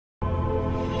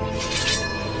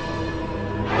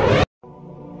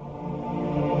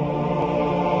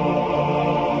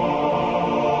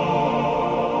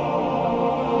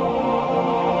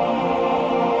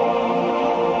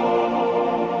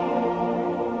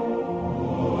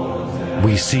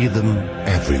We see them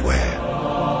everywhere.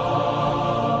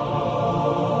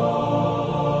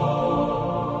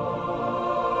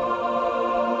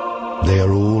 They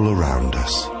are all around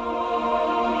us.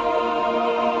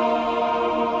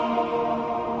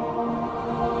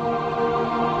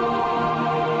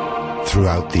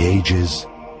 Throughout the ages,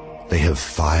 they have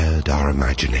fired our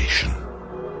imagination.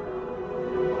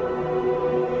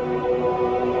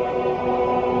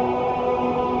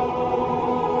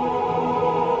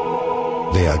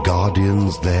 They are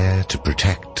guardians there to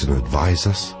protect and advise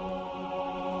us.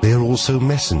 They are also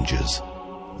messengers,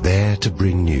 there to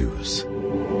bring news.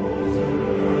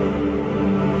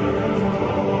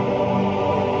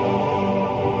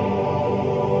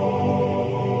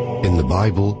 In the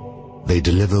Bible, they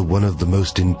deliver one of the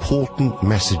most important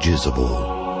messages of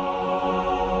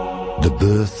all: the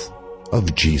birth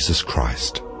of Jesus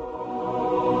Christ.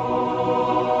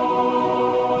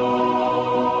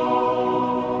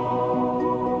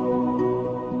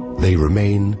 They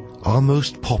remain our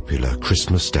most popular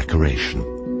Christmas decoration.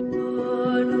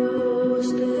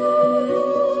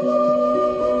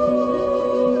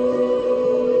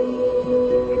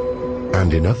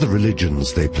 And in other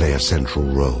religions they play a central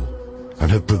role and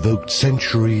have provoked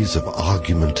centuries of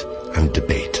argument and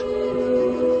debate.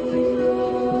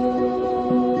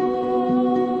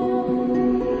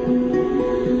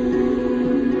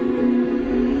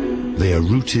 They are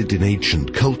rooted in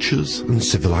ancient cultures and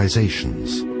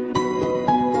civilizations.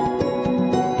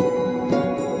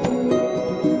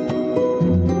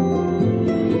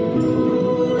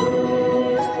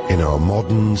 In our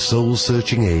modern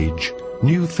soul-searching age,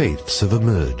 new faiths have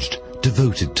emerged,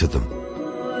 devoted to them.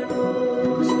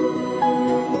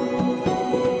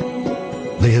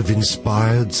 They have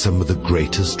inspired some of the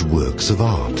greatest works of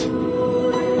art.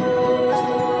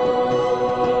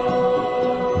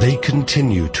 They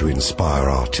continue to inspire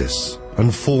artists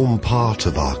and form part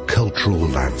of our cultural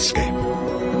landscape.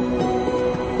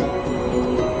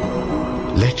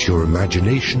 Let your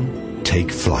imagination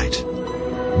take flight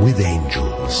with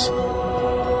angels.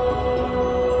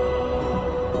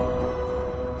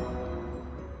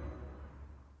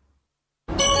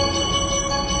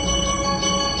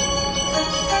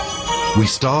 We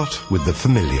start with the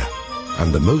familiar,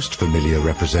 and the most familiar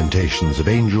representations of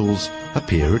angels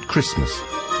appear at Christmas.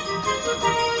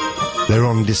 They're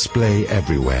on display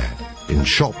everywhere, in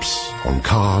shops, on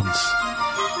cards.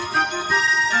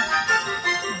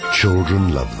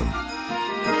 Children love them.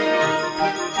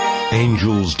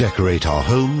 Angels decorate our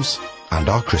homes and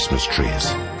our Christmas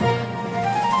trees.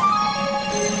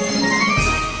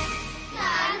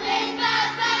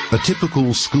 A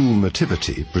typical school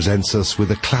nativity presents us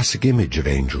with a classic image of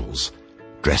angels,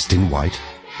 dressed in white,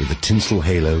 with a tinsel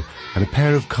halo and a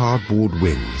pair of cardboard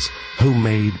wings,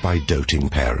 homemade by doting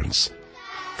parents.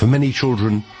 For many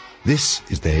children, this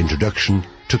is their introduction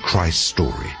to Christ's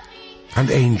story, and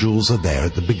angels are there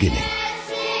at the beginning.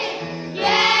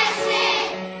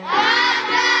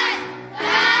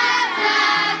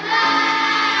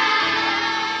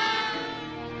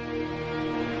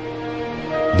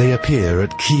 They appear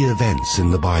at key events in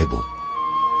the Bible.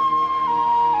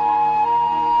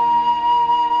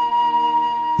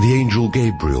 The angel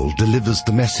Gabriel delivers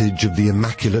the message of the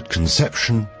Immaculate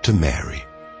Conception to Mary.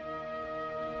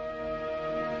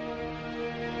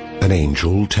 An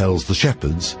angel tells the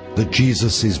shepherds that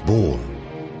Jesus is born.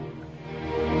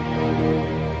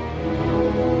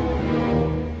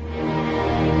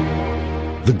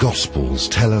 The Gospels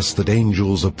tell us that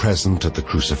angels are present at the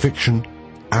crucifixion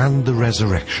and the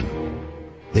resurrection.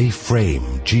 They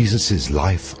frame Jesus'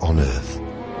 life on earth.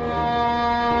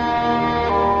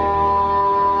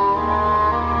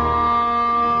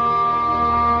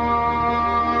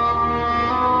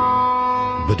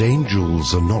 But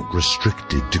angels are not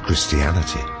restricted to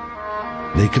Christianity.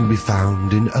 They can be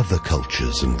found in other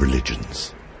cultures and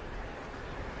religions.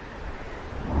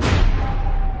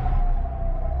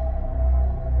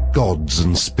 Gods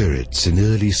and spirits in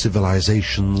early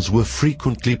civilizations were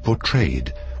frequently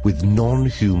portrayed with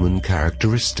non-human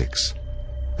characteristics,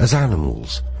 as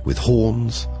animals with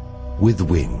horns, with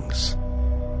wings.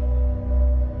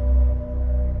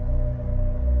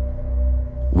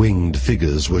 Winged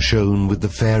figures were shown with the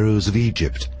pharaohs of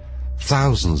Egypt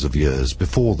thousands of years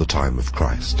before the time of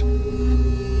Christ.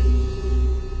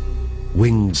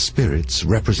 Winged spirits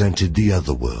represented the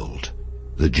other world,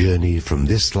 the journey from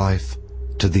this life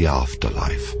to the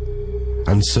afterlife,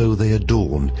 and so they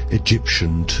adorn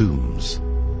Egyptian tombs.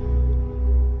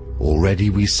 Already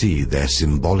we see their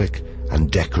symbolic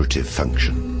and decorative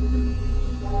function.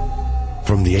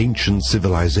 From the ancient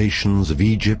civilizations of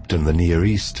Egypt and the Near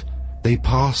East, they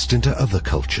passed into other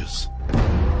cultures.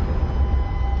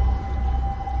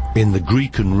 In the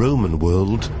Greek and Roman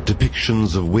world,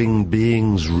 depictions of winged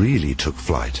beings really took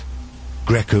flight.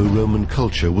 Greco-Roman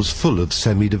culture was full of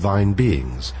semi-divine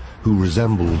beings who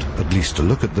resembled, at least to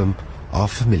look at them, our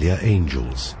familiar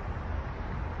angels.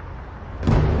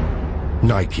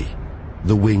 Nike,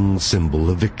 the winged symbol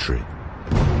of victory.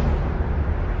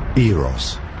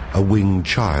 Eros, a winged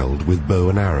child with bow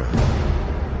and arrow.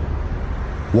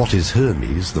 What is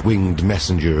Hermes, the winged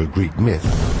messenger of Greek myth,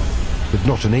 but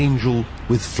not an angel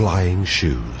with flying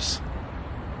shoes?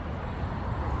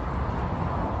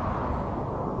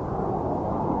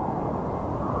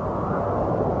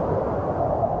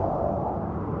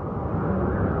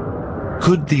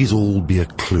 Could these all be a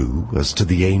clue as to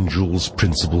the angel's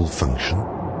principal function?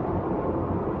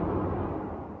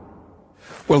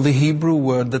 Well, the Hebrew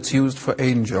word that's used for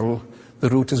angel, the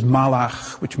root is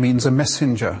malach, which means a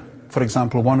messenger. For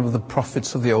example, one of the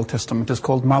prophets of the Old Testament is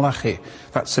called Malachi.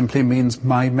 That simply means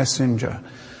my messenger.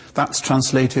 That's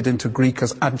translated into Greek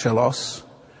as angelos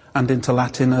and into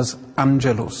Latin as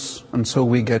angelus, and so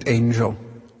we get angel.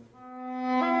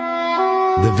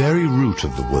 The very root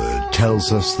of the word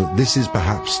tells us that this is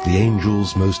perhaps the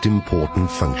angel's most important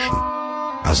function,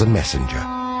 as a messenger.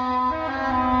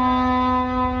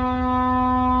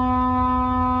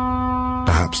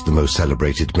 Perhaps the most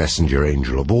celebrated messenger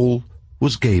angel of all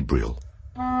was Gabriel.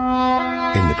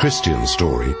 In the Christian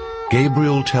story,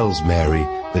 Gabriel tells Mary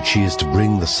that she is to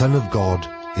bring the Son of God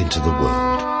into the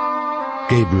world.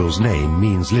 Gabriel's name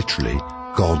means literally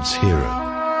God's hero.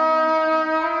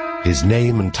 His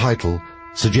name and title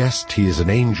suggest he is an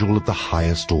angel of the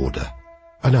highest order,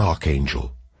 an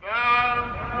archangel.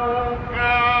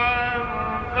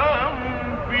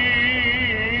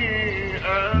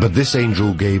 But this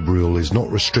angel Gabriel is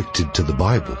not restricted to the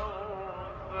Bible.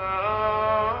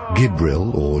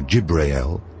 Gibril, or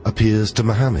Jibrael, appears to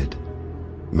Muhammad.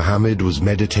 Muhammad was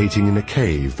meditating in a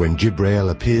cave when Jibrael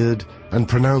appeared and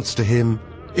pronounced to him,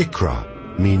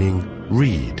 Iqra, meaning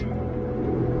read.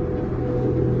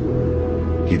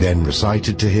 He then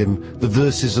recited to him the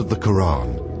verses of the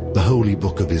Quran, the holy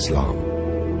book of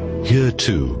Islam. Here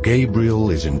too, Gabriel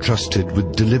is entrusted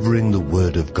with delivering the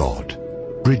word of God,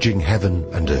 bridging heaven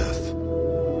and earth.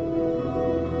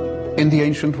 In the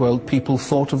ancient world, people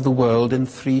thought of the world in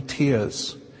three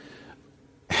tiers.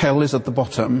 Hell is at the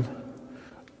bottom,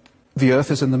 the earth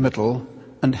is in the middle,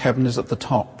 and heaven is at the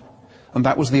top. And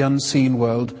that was the unseen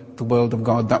world, the world of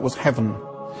God. That was heaven.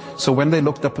 So when they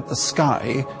looked up at the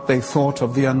sky, they thought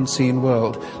of the unseen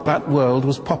world. That world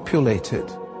was populated.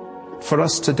 For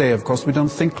us today, of course, we don't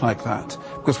think like that,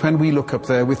 because when we look up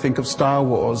there, we think of Star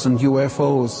Wars and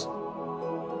UFOs.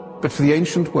 But for the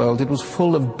ancient world, it was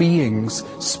full of beings,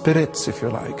 spirits, if you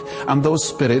like, and those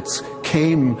spirits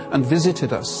came and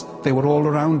visited us. They were all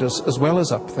around us as well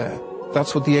as up there.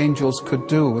 That's what the angels could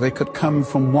do. They could come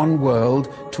from one world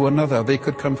to another. They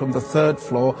could come from the third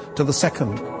floor to the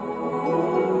second.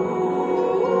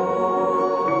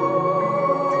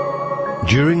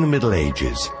 During the Middle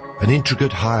Ages, an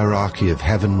intricate hierarchy of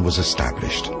heaven was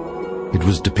established. It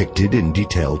was depicted in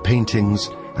detailed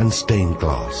paintings and stained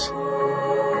glass.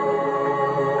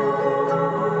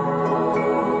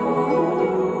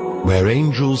 Where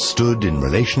angels stood in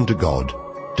relation to God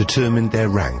determined their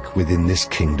rank within this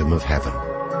kingdom of heaven.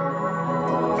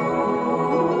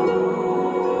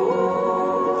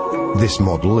 This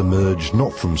model emerged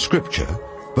not from scripture,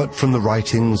 but from the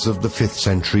writings of the 5th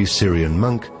century Syrian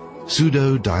monk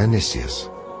Pseudo-Dionysius.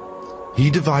 He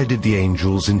divided the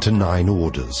angels into 9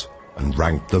 orders and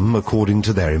ranked them according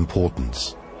to their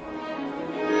importance.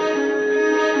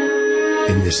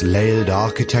 In this layered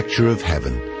architecture of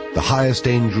heaven, the highest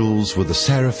angels were the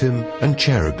seraphim and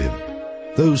cherubim,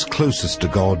 those closest to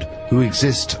God who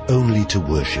exist only to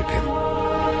worship him.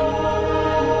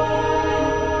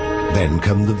 Then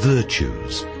come the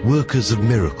virtues, workers of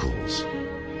miracles.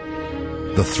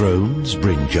 The thrones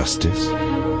bring justice,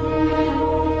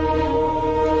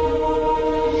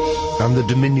 and the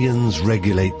dominions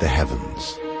regulate the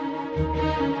heavens.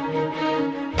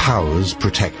 Powers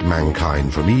protect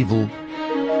mankind from evil,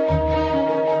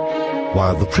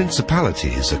 while the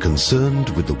principalities are concerned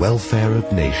with the welfare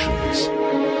of nations.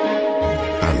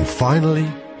 And finally,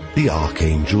 the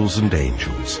archangels and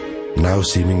angels, now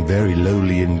seeming very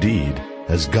lowly indeed,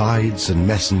 as guides and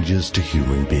messengers to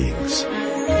human beings.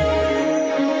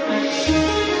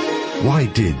 Why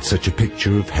did such a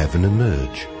picture of heaven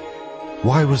emerge?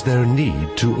 Why was there a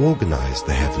need to organize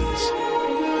the heavens?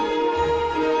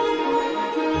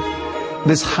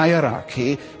 This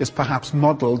hierarchy is perhaps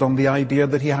modeled on the idea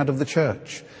that he had of the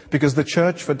church, because the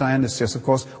church for Dionysius, of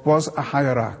course, was a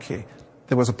hierarchy.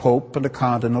 There was a pope and a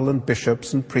cardinal and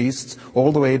bishops and priests,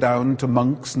 all the way down to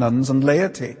monks, nuns and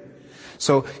laity.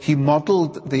 So he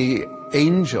modelled the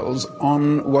angels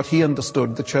on what he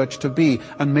understood the church to be,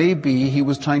 and maybe he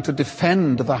was trying to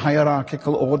defend the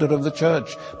hierarchical order of the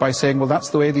church by saying, well, that's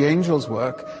the way the angels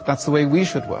work, that's the way we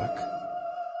should work.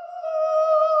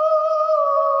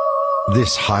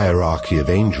 This hierarchy of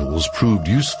angels proved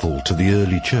useful to the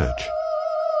early church.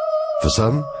 For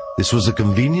some, this was a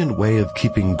convenient way of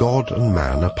keeping God and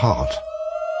man apart.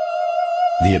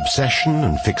 The obsession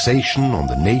and fixation on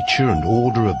the nature and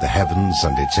order of the heavens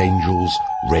and its angels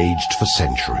raged for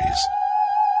centuries.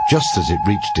 Just as it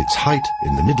reached its height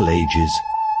in the Middle Ages,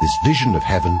 this vision of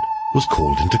heaven was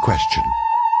called into question.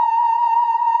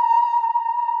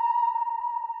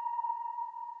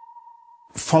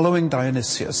 Following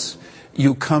Dionysius,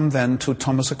 you come then to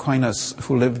Thomas Aquinas,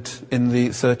 who lived in the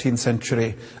 13th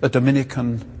century, a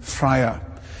Dominican friar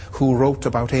who wrote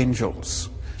about angels.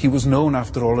 He was known,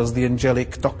 after all, as the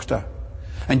angelic doctor.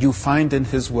 And you find in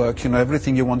his work,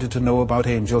 everything you wanted to know about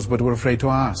angels but were afraid to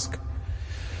ask.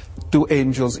 Do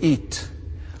angels eat?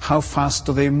 How fast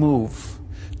do they move?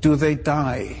 Do they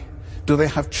die? Do they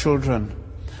have children?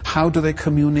 How do they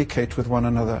communicate with one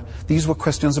another? These were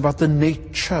questions about the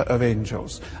nature of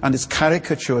angels. And it's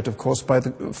caricatured, of course, by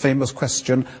the famous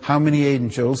question, how many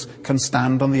angels can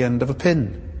stand on the end of a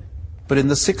pin? But in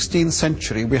the 16th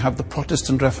century, we have the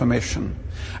Protestant Reformation.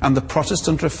 And the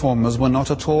Protestant reformers were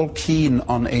not at all keen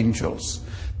on angels.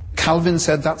 Calvin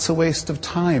said that's a waste of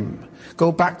time.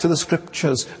 Go back to the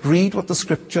scriptures. Read what the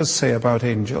scriptures say about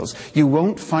angels. You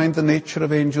won't find the nature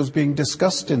of angels being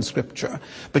discussed in scripture,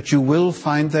 but you will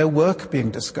find their work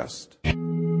being discussed.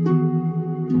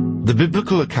 The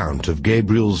biblical account of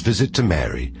Gabriel's visit to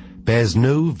Mary bears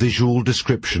no visual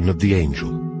description of the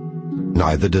angel.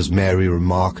 Neither does Mary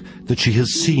remark that she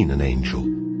has seen an angel.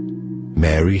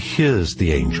 Mary hears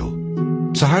the angel.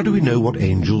 So how do we know what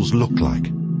angels look like?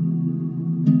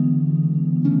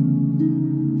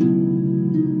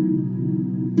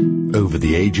 Over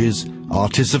the ages,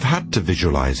 artists have had to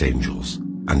visualize angels,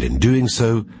 and in doing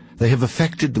so, they have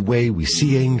affected the way we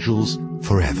see angels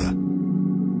forever.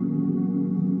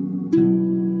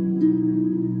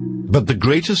 But the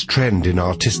greatest trend in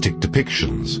artistic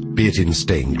depictions, be it in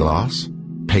stained glass,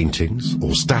 paintings,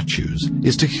 or statues,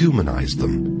 is to humanize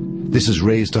them. This has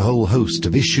raised a whole host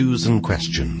of issues and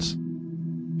questions.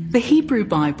 The Hebrew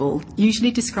Bible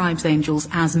usually describes angels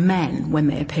as men when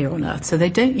they appear on earth, so they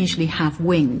don't usually have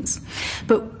wings.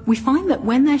 But we find that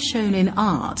when they're shown in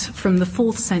art from the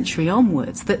 4th century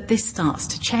onwards, that this starts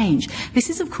to change. This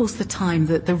is, of course, the time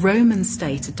that the Roman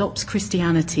state adopts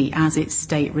Christianity as its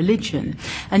state religion.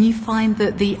 And you find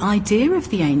that the idea of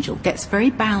the angel gets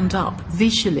very bound up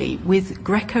visually with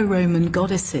Greco-Roman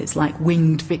goddesses like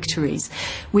winged Victories,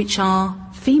 which are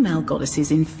female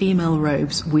goddesses in female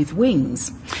robes with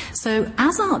wings. So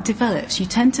as art develops, you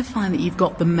tend to find that you've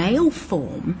got the male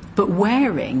form, but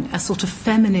wearing a sort of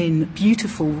feminine,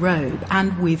 beautiful robe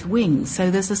and with wings.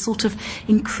 So there's a sort of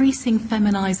increasing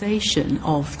feminization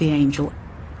of the angel.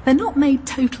 They're not made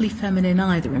totally feminine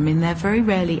either. I mean, they're very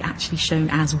rarely actually shown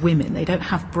as women. They don't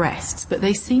have breasts, but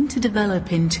they seem to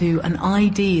develop into an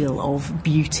ideal of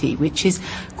beauty, which is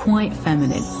quite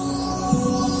feminine.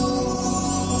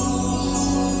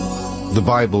 The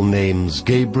Bible names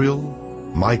Gabriel,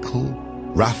 Michael,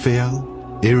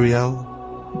 Raphael,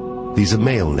 Uriel. These are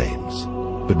male names,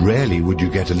 but rarely would you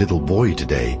get a little boy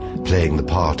today playing the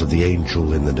part of the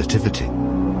angel in the Nativity.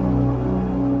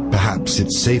 Perhaps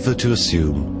it's safer to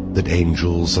assume that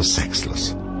angels are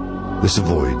sexless. This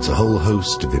avoids a whole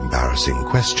host of embarrassing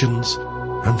questions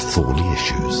and thorny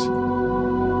issues.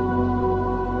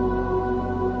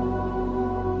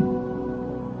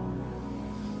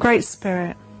 Great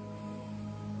Spirit,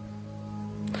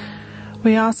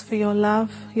 we ask for your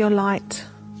love, your light.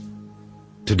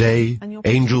 Today,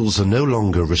 angels are no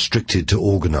longer restricted to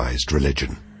organized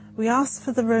religion. We ask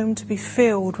for the room to be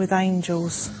filled with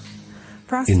angels.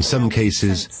 In some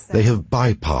cases, they have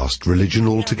bypassed religion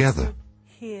altogether.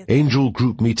 Angel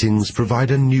group meetings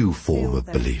provide a new form of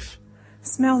belief.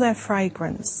 Smell their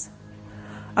fragrance.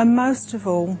 And most of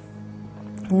all,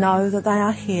 know that they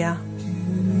are here.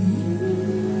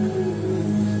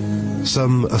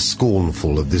 Some are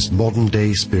scornful of this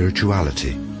modern-day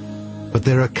spirituality, but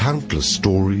there are countless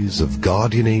stories of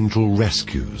guardian angel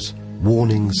rescues,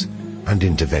 warnings, and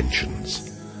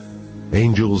interventions.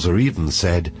 Angels are even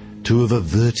said to have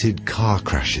averted car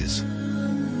crashes.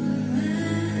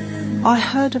 I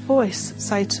heard a voice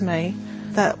say to me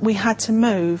that we had to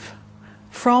move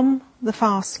from the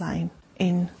fast lane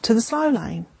into the slow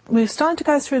lane. We were starting to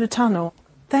go through the tunnel.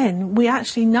 Then we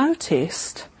actually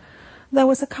noticed there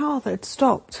was a car that had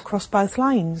stopped across both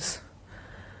lanes.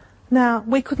 Now,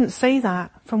 we couldn't see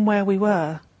that from where we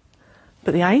were,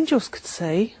 but the angels could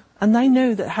see, and they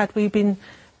knew that had we been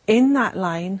in that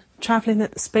lane, travelling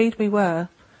at the speed we were,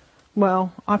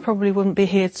 well, I probably wouldn't be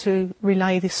here to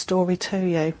relay this story to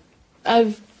you.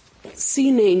 I've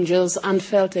seen angels and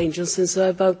felt angels since I'm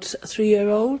about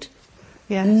 3-year-old.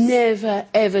 Yes. Never,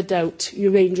 ever doubt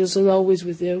your angels are always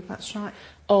with you. That's right.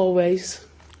 Always.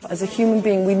 As a human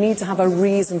being, we need to have a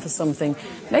reason for something.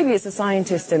 Maybe it's a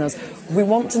scientist in us. We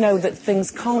want to know that things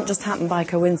can't just happen by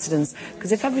coincidence,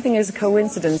 because if everything is a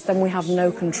coincidence, then we have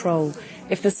no control.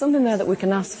 If there's something there that we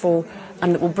can ask for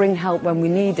and that will bring help when we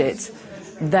need it,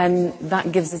 then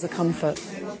that gives us a comfort.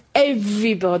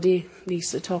 Everybody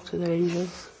needs to talk to their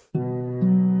angels.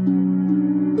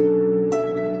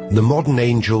 The modern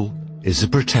angel is a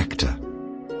protector,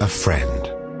 a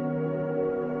friend.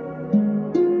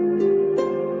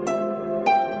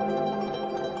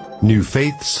 New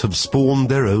faiths have spawned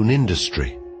their own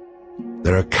industry.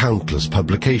 There are countless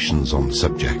publications on the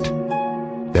subject.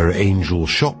 There are angel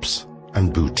shops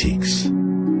and boutiques.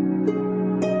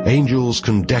 Angels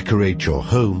can decorate your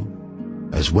home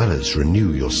as well as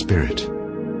renew your spirit.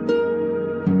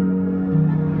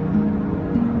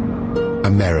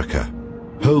 America,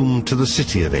 home to the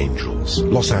City of Angels,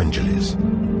 Los Angeles,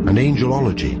 and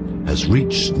angelology has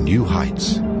reached new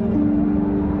heights.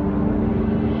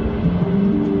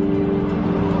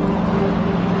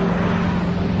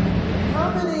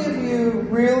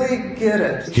 Get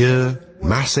it. Here,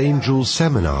 mass angel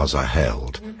seminars are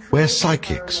held, where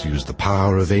psychics use the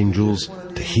power of angels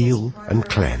to heal and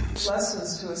cleanse.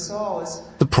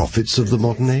 The prophets of the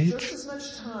modern age?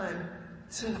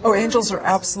 Oh, angels are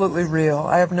absolutely real.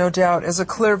 I have no doubt. As a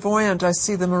clairvoyant, I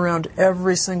see them around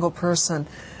every single person.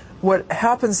 What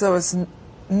happens, though, is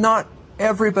not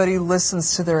everybody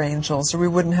listens to their angels, or we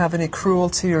wouldn't have any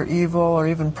cruelty or evil or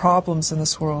even problems in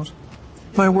this world.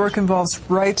 My work involves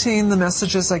writing the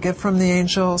messages I get from the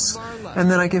angels,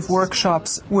 and then I give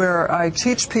workshops where I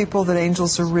teach people that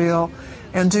angels are real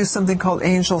and do something called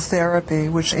angel therapy,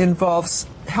 which involves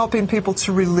helping people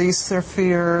to release their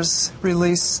fears,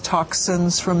 release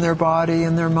toxins from their body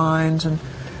and their mind, and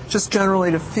just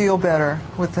generally to feel better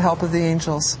with the help of the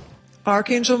angels.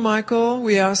 Archangel Michael,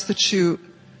 we ask that you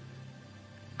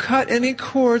cut any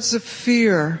cords of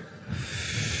fear,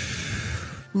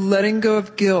 letting go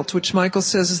of guilt, which Michael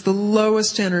says is the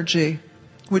lowest energy,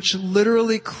 which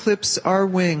literally clips our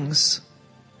wings.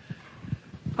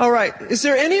 All right, is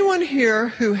there anyone here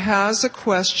who has a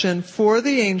question for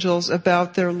the angels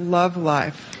about their love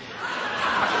life?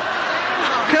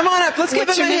 Come on up, let's give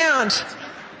them a hand.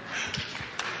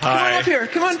 Hi. Come on up here,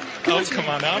 come on. Come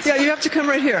on up. Yeah, you have to come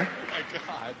right here. Oh my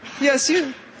God. Yes,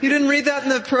 you didn't read that in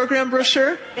the program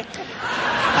brochure?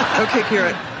 Okay,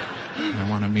 Garrett. I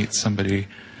want to meet somebody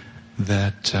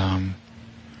that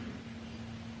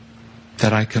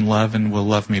that I can love and will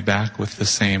love me back with the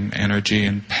same energy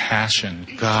and passion.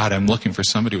 God, I'm looking for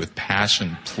somebody with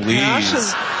passion,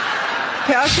 please.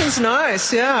 Passion's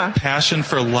nice, yeah. Passion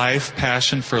for life,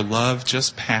 passion for love,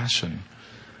 just passion.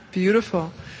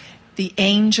 Beautiful. The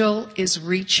angel is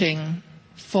reaching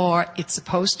for, it's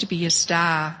supposed to be a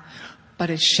star, but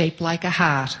it's shaped like a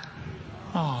heart.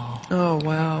 Oh,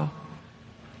 wow.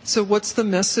 So what's the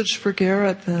message for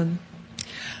Garrett then?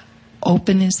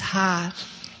 Open his heart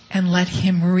and let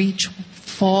him reach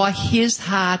for his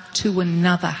heart to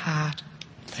another heart.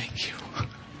 Thank you.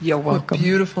 You're welcome. What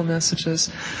beautiful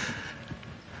messages.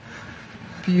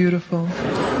 Beautiful.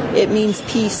 It means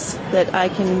peace, that I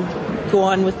can go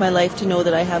on with my life to know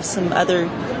that I have some other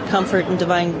comfort and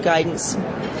divine guidance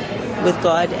with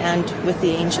God and with the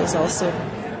angels also.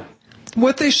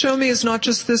 What they show me is not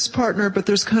just this partner, but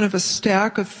there's kind of a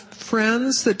stack of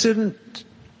friends that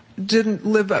didn't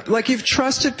live up. Like you've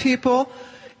trusted people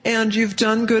and you've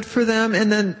done good for them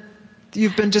and then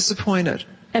you've been disappointed.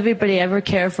 Everybody I ever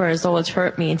cared for has always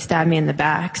hurt me and stabbed me in the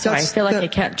back. So I feel like I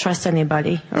can't trust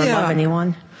anybody or love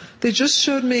anyone. They just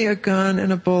showed me a gun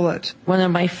and a bullet. One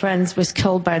of my friends was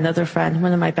killed by another friend,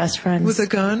 one of my best friends. With a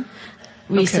gun?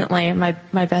 Recently, okay.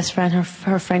 my best friend,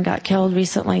 her friend got killed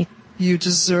recently. You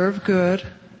deserve good.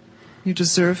 You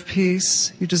deserve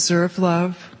peace. You deserve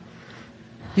love.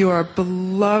 You are a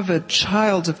beloved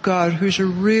child of God who's your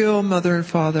real mother and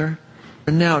father.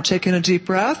 And now, take in a deep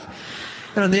breath.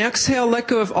 And on the exhale, let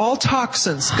go of all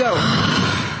toxins. Go.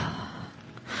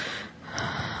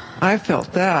 I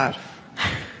felt that.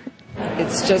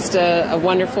 It's just a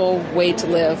wonderful way to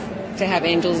live, to have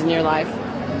angels in your life.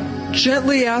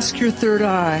 Gently ask your third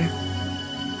eye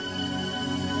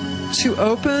to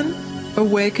open,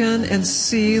 awaken, and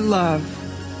see love.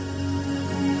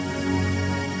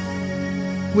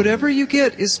 Whatever you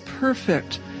get is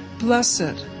perfect. Bless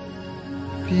it.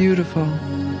 Beautiful.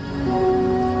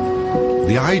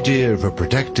 The idea of a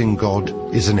protecting God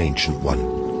is an ancient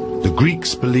one. The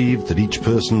Greeks believed that each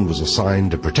person was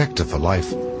assigned a protector for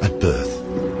life at birth.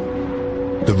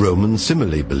 The Romans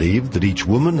similarly believed that each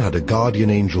woman had a guardian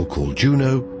angel called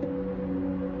Juno,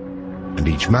 and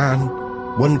each man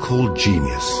one called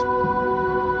Genius.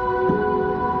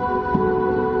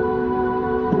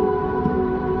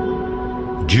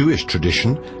 Jewish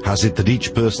tradition has it that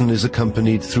each person is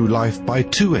accompanied through life by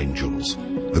two angels,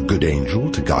 a good angel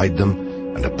to guide them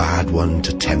and a bad one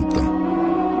to tempt them.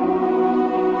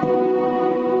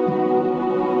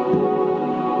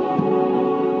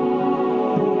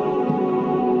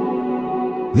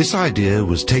 This idea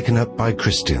was taken up by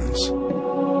Christians,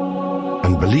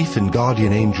 and belief in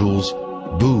guardian angels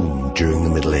boomed during the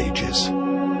Middle Ages.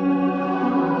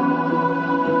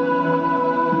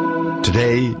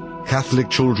 Today, Catholic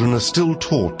children are still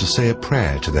taught to say a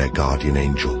prayer to their guardian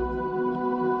angel.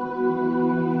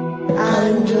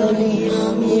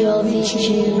 Angiolino mio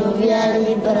vicino,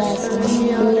 vieni presto,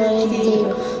 Signore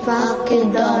Dio, fa che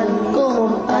dormi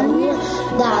compagnia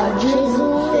da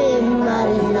Gesù e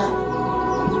Maria.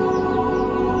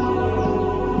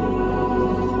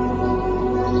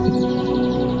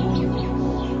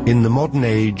 In the modern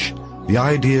age, the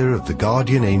idea of the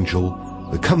guardian angel,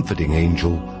 the comforting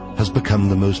angel, has become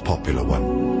the most popular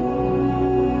one.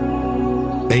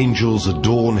 Angels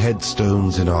adorn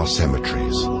headstones in our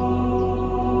cemeteries.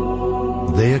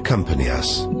 They accompany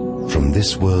us from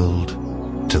this world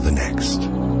to the next.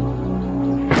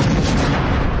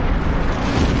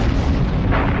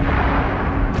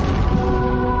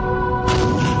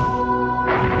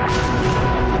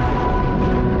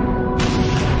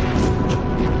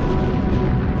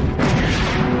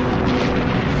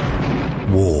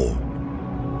 War.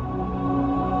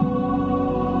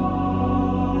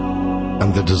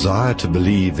 And the desire to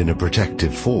believe in a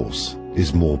protective force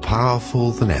is more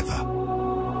powerful than ever.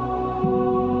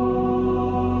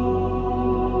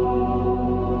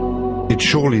 It's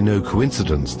surely no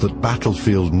coincidence that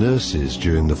battlefield nurses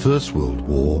during the First World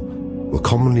War were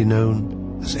commonly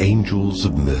known as angels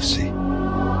of mercy.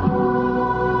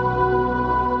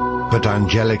 But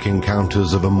angelic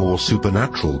encounters of a more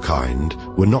supernatural kind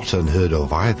were not unheard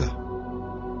of either.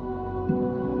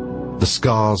 The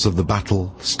scars of the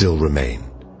battle still remain,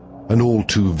 an all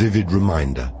too vivid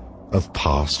reminder of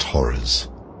past horrors.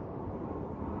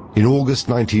 In August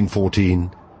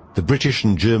 1914, the British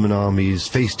and German armies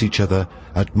faced each other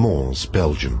at Mons,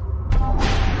 Belgium.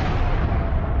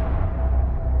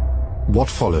 What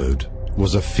followed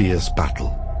was a fierce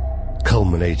battle,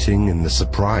 culminating in the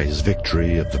surprise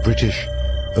victory of the British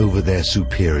over their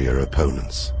superior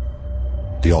opponents.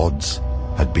 The odds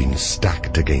had been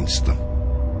stacked against them.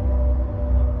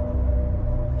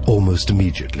 Almost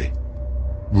immediately,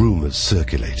 rumors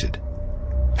circulated.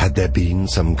 Had there been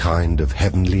some kind of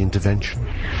heavenly intervention?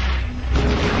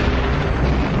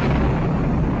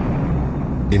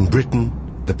 In Britain,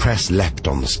 the press leapt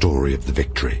on the story of the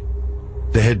victory.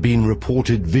 There had been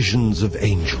reported visions of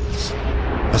angels,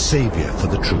 a savior for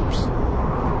the troops.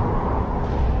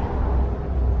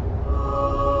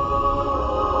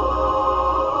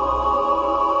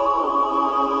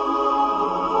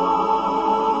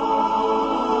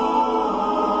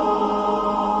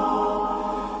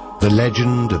 The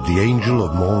legend of the Angel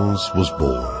of Mons was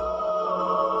born.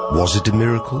 Was it a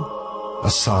miracle? A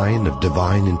sign of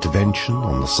divine intervention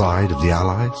on the side of the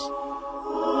Allies?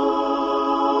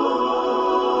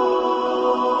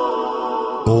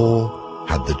 Or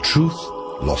had the truth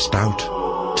lost out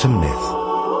to myth?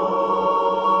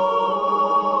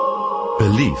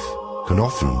 Belief can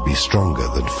often be stronger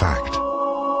than fact.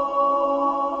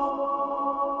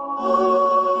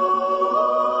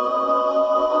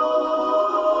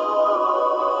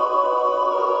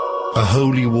 A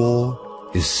holy war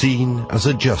is seen as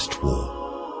a just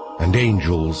war, and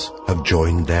angels have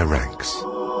joined their ranks.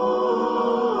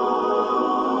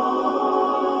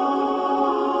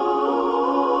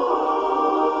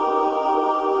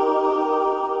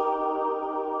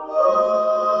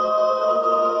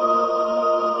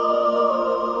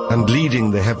 And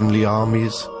leading the heavenly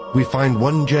armies, we find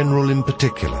one general in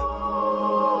particular,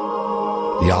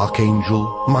 the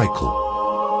Archangel Michael.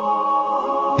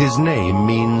 His name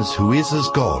means who is as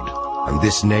God, and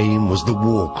this name was the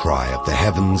war cry of the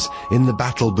heavens in the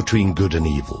battle between good and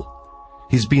evil.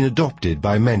 He's been adopted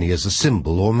by many as a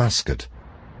symbol or mascot.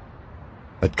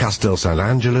 At Castel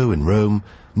Sant'Angelo in Rome,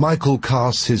 Michael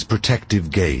casts his protective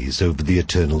gaze over the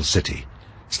eternal city,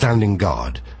 standing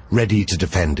guard, ready to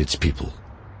defend its people.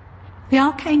 The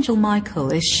Archangel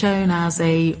Michael is shown as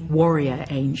a warrior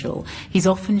angel. He's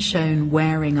often shown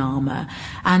wearing armour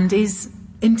and is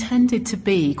intended to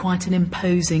be quite an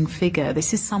imposing figure.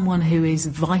 This is someone who is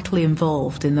vitally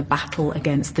involved in the battle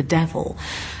against the devil,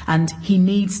 and he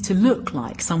needs to look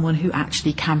like someone who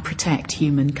actually can protect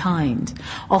humankind.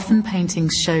 Often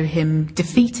paintings show him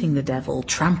defeating the devil,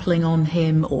 trampling on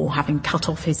him, or having cut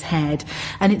off his head,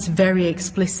 and it's very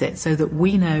explicit so that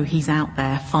we know he's out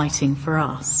there fighting for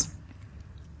us.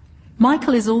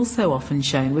 Michael is also often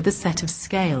shown with a set of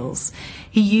scales.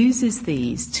 He uses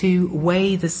these to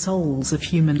weigh the souls of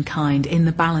humankind in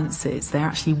the balances. They're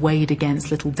actually weighed against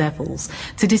little devils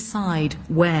to decide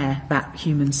where that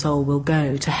human soul will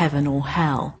go, to heaven or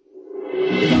hell.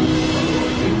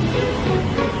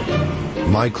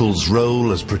 Michael's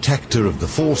role as protector of the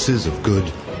forces of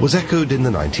good was echoed in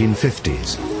the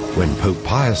 1950s, when Pope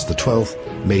Pius XII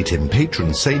made him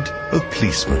patron saint of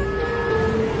policemen.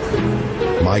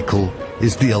 Michael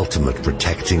is the ultimate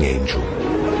protecting angel.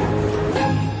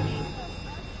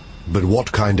 But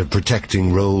what kind of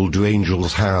protecting role do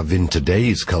angels have in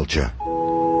today's culture?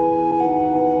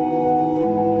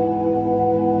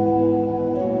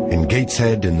 In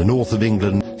Gateshead, in the north of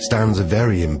England, stands a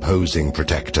very imposing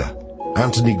protector,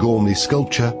 Anthony Gormley's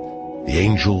sculpture, the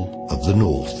Angel of the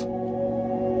North.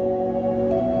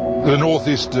 The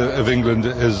northeast of England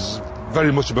is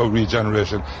very much about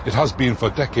regeneration. It has been for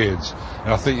decades,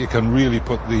 and I think you can really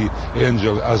put the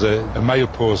angel as a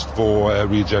milepost for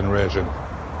regeneration.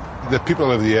 The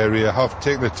people of the area have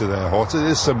taken it to their hearts. It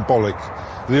is symbolic.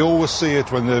 They always see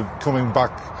it when they're coming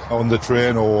back on the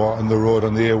train or on the road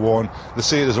on the A1. They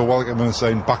see it as a welcoming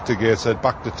sign back to Gateshead,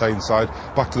 back to Tyneside,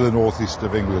 back to the northeast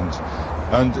of England.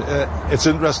 And it's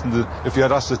interesting that if you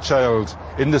had asked a child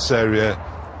in this area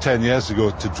 10 years ago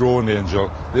to draw an angel,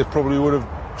 they probably would have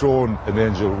drawn an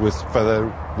angel with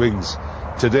feather wings.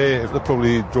 Today, they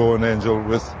probably draw an angel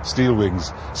with steel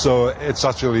wings. So it's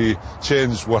actually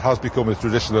changed what has become a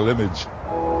traditional image.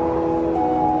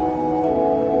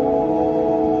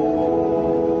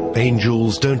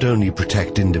 Angels don't only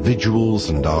protect individuals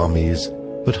and armies,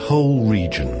 but whole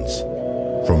regions.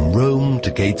 From Rome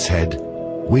to Gateshead,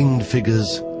 winged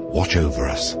figures watch over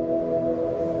us.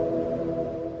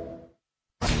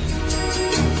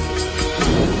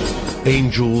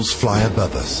 Angels fly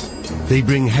above us. They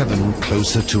bring heaven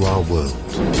closer to our world.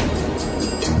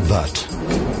 But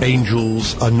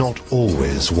angels are not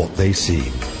always what they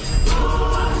seem.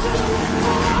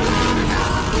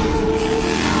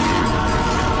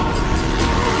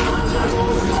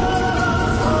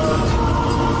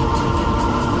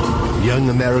 Young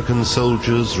American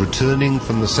soldiers returning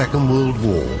from the Second World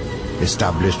War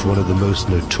established one of the most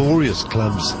notorious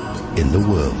clubs in the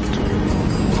world.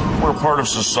 We're part of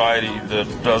society that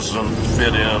doesn't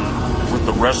fit in with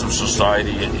the rest of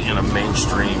society in a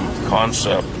mainstream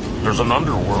concept. There's an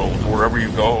underworld wherever you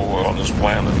go on this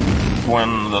planet.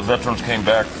 When the veterans came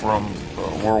back from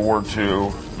World War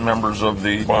II, members of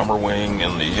the bomber wing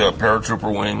and the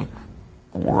paratrooper wing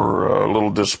were a little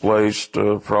displaced,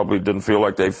 probably didn't feel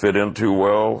like they fit in too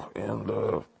well,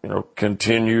 and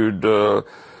continued the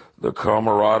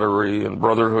camaraderie and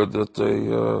brotherhood that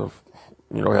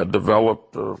they had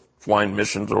developed flying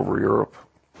missions over Europe.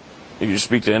 If you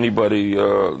speak to anybody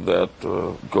that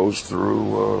goes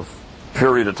through a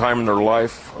period of time in their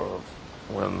life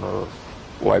when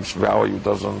life's value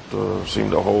doesn't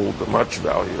seem to hold much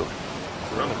value.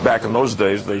 Back in those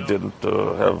days, they didn't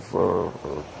have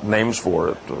names for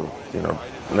it.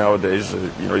 Nowadays,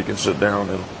 you can sit down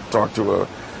and talk to a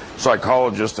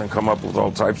psychologist and come up with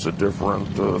all types of different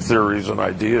theories and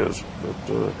ideas.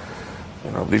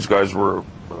 But these guys were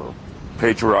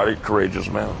patriotic, courageous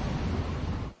men.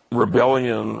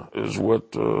 Rebellion is what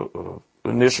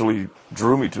initially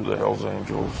drew me to the Hells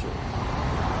Angels.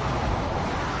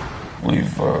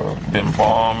 We've been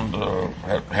bombed,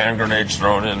 had hand grenades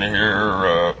thrown in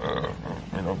here,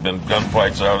 been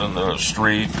gunfights out in the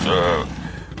street.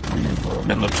 We've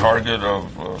been the target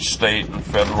of state and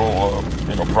federal,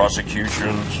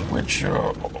 prosecutions, which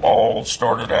all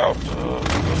started out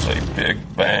as a big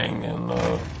bang. And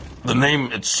the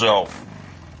name itself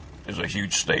is a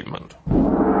huge statement.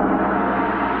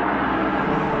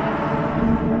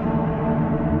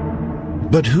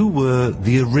 But who were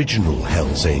the original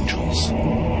Hells Angels?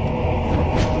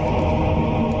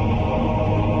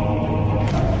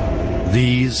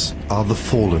 These are the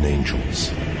fallen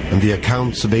angels, and the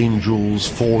accounts of angels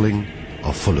falling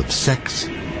are full of sex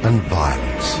and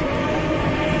violence.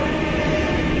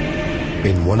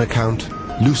 In one account,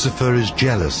 Lucifer is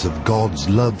jealous of God's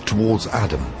love towards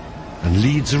Adam and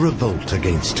leads a revolt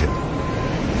against him.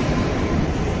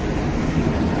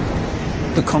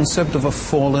 The concept of a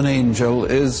fallen angel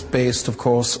is based, of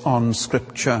course, on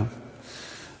Scripture.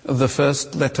 The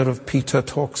first letter of Peter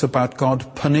talks about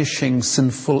God punishing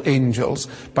sinful angels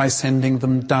by sending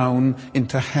them down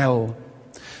into hell.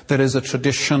 There is a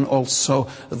tradition also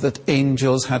that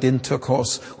angels had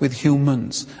intercourse with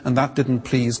humans, and that didn't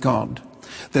please God.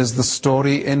 There's the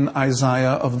story in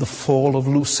Isaiah of the fall of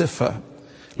Lucifer.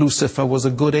 Lucifer was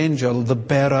a good angel, the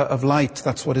bearer of light.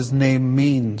 That's what his name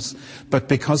means. But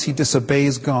because he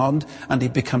disobeys God and he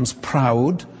becomes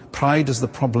proud, pride is the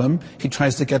problem, he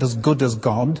tries to get as good as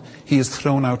God, he is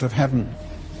thrown out of heaven.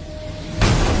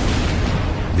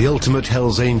 The ultimate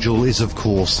Hell's Angel is, of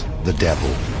course, the devil.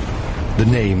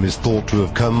 The name is thought to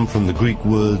have come from the Greek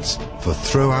words for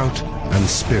throw out and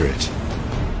spirit,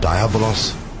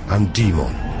 diabolos and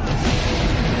demon.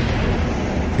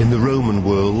 In the Roman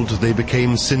world, they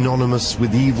became synonymous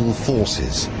with evil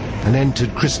forces and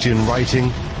entered Christian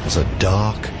writing as a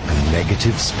dark and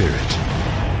negative spirit.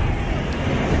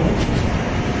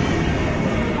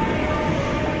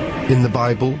 In the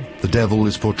Bible, the devil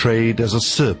is portrayed as a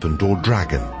serpent or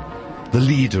dragon, the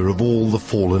leader of all the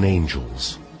fallen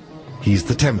angels. He's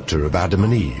the tempter of Adam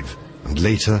and Eve, and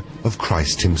later of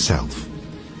Christ himself.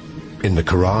 In the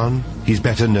Quran, he's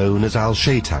better known as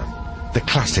Al-Shaytan, the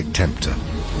classic tempter.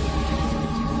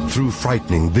 Through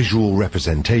frightening visual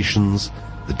representations,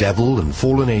 the devil and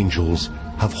fallen angels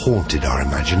have haunted our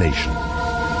imagination.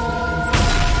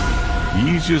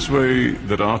 The easiest way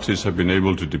that artists have been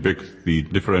able to depict the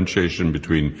differentiation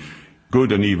between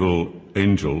good and evil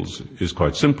angels is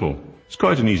quite simple. It's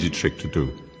quite an easy trick to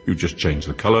do. You just change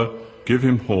the color, give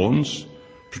him horns,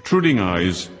 protruding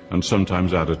eyes, and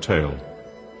sometimes add a tail.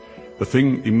 The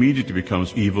thing immediately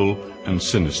becomes evil and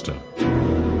sinister.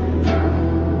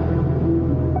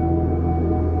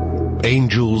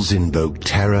 Angels invoke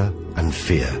terror and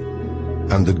fear,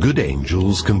 and the good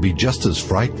angels can be just as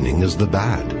frightening as the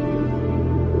bad.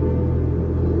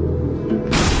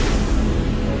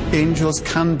 Angels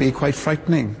can be quite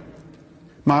frightening.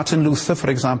 Martin Luther, for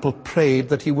example, prayed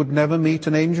that he would never meet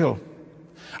an angel.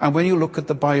 And when you look at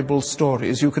the Bible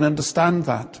stories, you can understand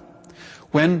that.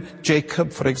 When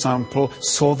Jacob, for example,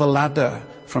 saw the ladder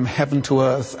from heaven to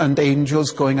earth and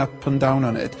angels going up and down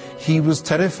on it, he was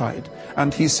terrified.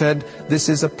 And he said, this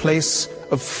is a place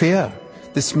of fear.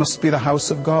 This must be the house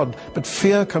of God. But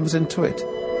fear comes into it.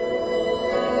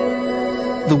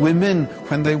 The women,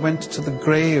 when they went to the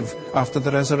grave after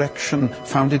the resurrection,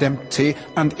 found it empty,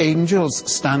 and angels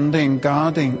standing,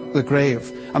 guarding the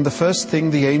grave. And the first thing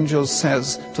the angel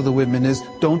says to the women is,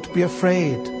 don't be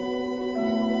afraid.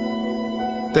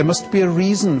 There must be a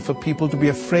reason for people to be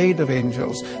afraid of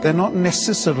angels. They're not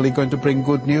necessarily going to bring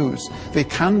good news. They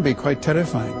can be quite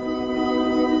terrifying.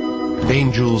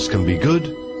 Angels can be good,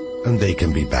 and they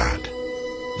can be bad.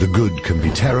 The good can be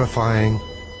terrifying,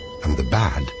 and the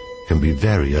bad can be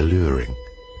very alluring.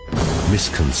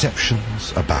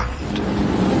 Misconceptions abound.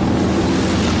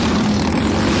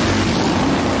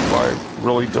 I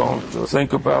really don't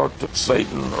think about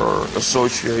Satan or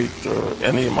associate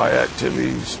any of my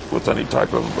activities with any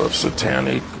type of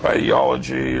satanic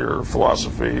ideology or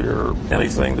philosophy or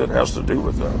anything that has to do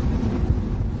with that.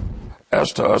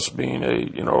 As to us being a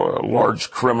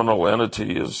large criminal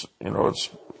entity is, it's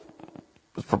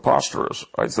preposterous.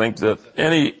 I think that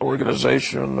any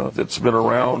organization that's been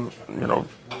around,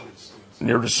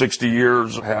 near to 60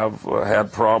 years have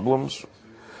had problems.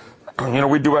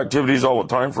 We do activities all the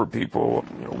time for people.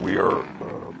 We are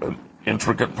an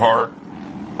intricate part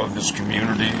of this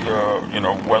community,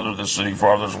 whether the City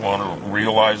Fathers want to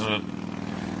realize it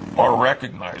or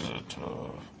recognize it.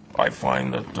 I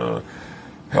find that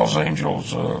Hell's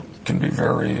Angels can be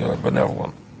very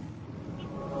benevolent.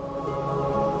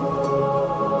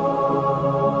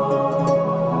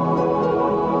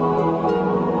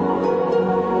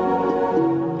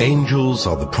 Angels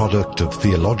are the product of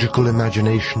theological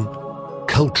imagination,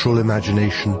 cultural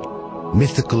imagination,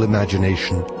 mythical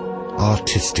imagination,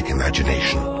 artistic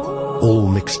imagination, all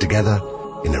mixed together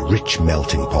in a rich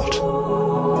melting pot.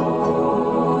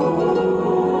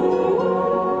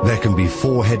 There can be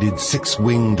four-headed,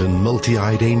 six-winged and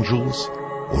multi-eyed angels,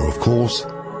 or of course,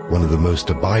 one of the most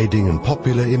abiding and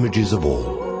popular images of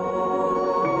all,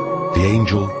 the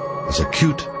angel as a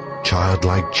cute,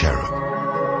 childlike cherub.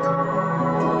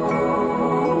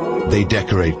 They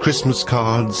decorate Christmas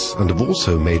cards and have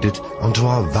also made it onto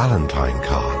our Valentine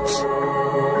cards.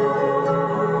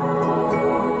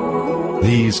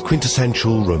 These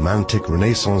quintessential romantic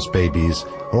Renaissance babies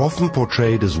are often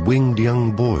portrayed as winged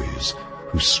young boys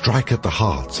who strike at the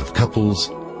hearts of couples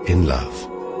in love.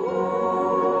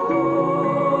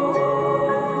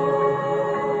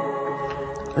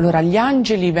 Allora, gli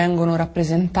angeli vengono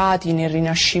rappresentati nel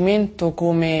Rinascimento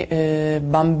come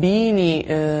bambini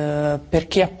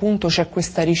perché appunto c'è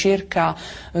questa ricerca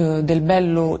del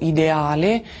bello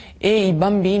ideale, e i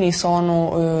bambini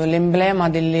sono l'emblema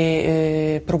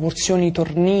delle proporzioni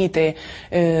tornite,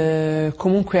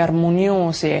 comunque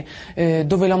armoniose,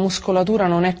 dove la muscolatura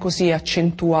non è così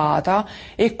accentuata,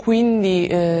 e quindi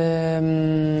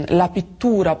la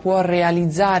pittura può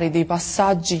realizzare dei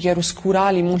passaggi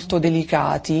chiaroscurali molto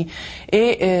delicati,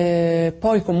 e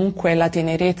poi comunque la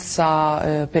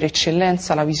tenerezza per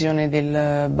eccellenza, la visione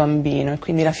del bambino, e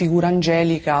quindi la figura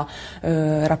angelica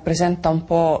rappresenta un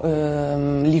po'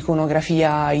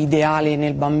 l'iconografia ideale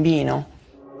nel bambino.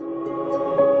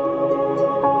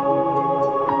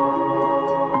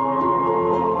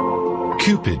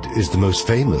 Cupid is the most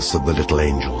famous of the little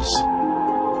angels.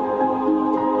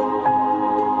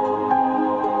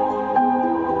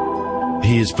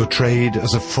 He is portrayed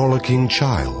as a frolicking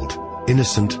child,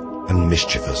 innocent and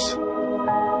mischievous.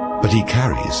 But he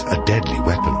carries a deadly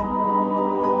weapon.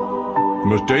 The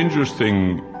most dangerous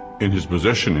thing in his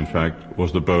possession, in fact,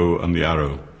 was the bow and the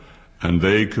arrow, and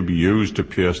they could be used to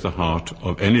pierce the heart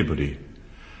of anybody.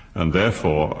 And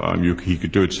therefore, he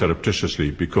could do it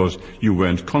surreptitiously, because you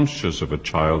weren't conscious of a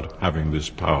child having this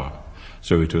power.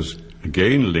 So it was,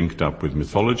 again, linked up with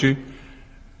mythology,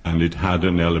 and it had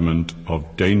an element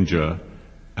of danger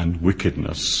and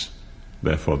wickedness.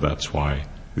 Therefore, that's why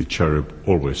the cherub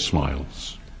always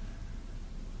smiles.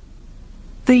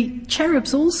 The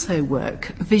cherubs also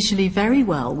work visually very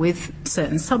well with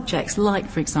certain subjects, like,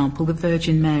 for example, the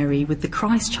Virgin Mary with the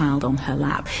Christ child on her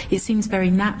lap. It seems very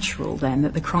natural, then,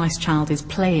 that the Christ child is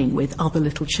playing with other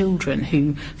little children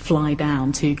who fly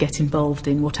down to get involved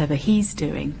in whatever he's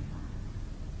doing.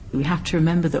 We have to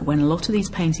remember that when a lot of these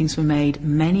paintings were made,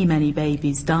 many, many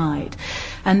babies died.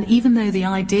 And even though the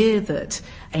idea that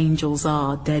angels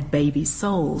are dead babies'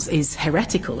 souls is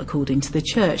heretical according to the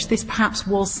Church, this perhaps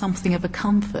was something of a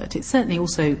comfort. It certainly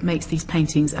also makes these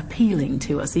paintings appealing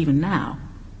to us even now.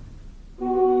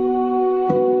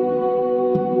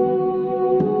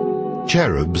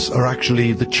 Cherubs are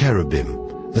actually the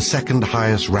cherubim, the second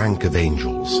highest rank of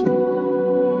angels.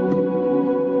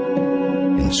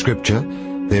 In Scripture,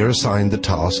 they are assigned the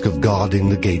task of guarding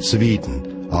the gates of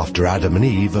Eden after Adam and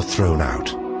Eve are thrown out.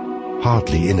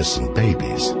 Hardly innocent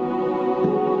babies.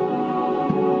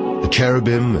 The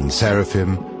cherubim and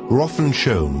seraphim were often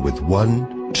shown with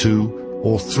 1, 2,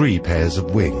 or 3 pairs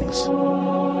of wings.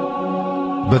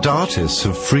 But artists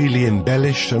have freely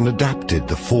embellished and adapted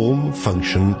the form,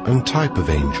 function, and type of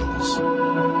angels.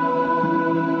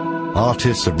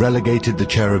 Artists have relegated the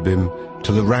cherubim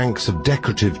to the ranks of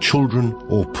decorative children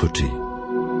or putti.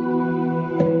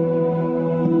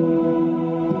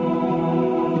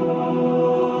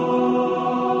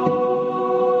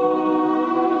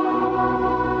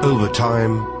 Over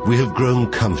time, we have grown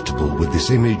comfortable with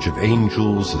this image of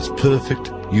angels as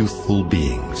perfect, youthful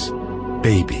beings,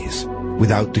 babies,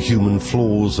 without the human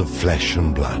flaws of flesh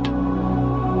and blood.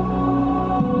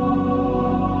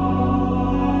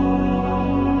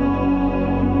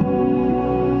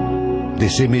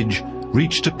 This image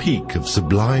reached a peak of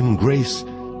sublime grace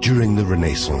during the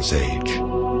Renaissance age.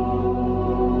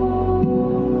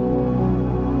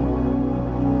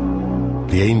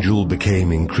 The angel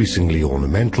became increasingly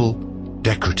ornamental,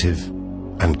 decorative,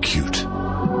 and cute.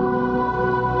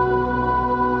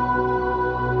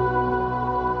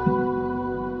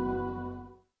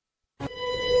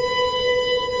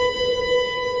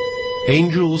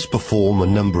 Angels perform a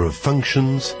number of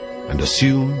functions and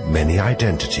assume many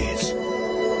identities.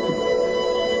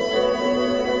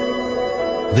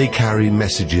 They carry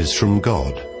messages from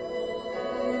God.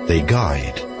 They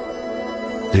guide.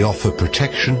 They offer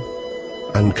protection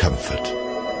and comfort.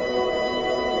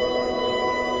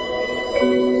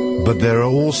 But there are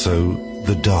also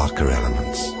the darker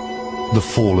elements, the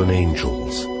fallen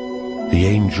angels, the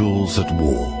angels at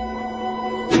war.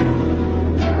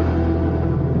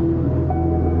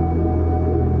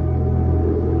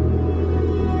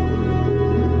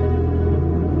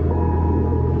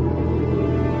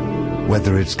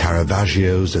 Whether it's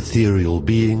Caravaggio's ethereal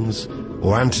beings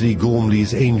or Antony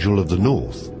Gormley's Angel of the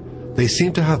North, they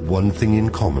seem to have one thing in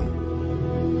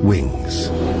common: wings.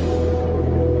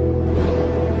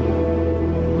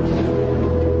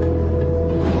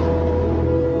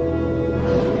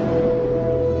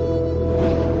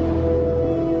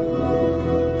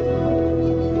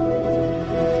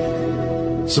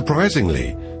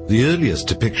 Surprisingly, the earliest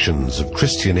depictions of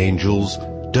Christian angels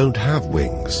don't have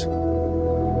wings.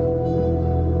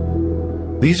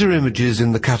 These are images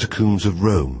in the catacombs of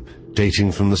Rome,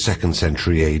 dating from the 2nd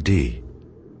century AD.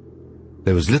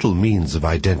 there was little means of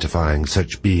identifying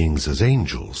such beings as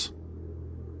angels.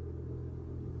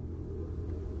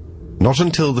 Not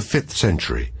until the 5th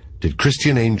century did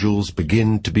Christian angels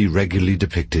begin to be regularly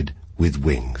depicted with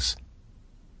wings.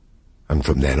 And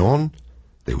from then on,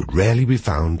 they would rarely be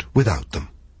found without them.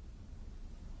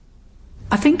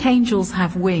 I think angels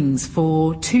have wings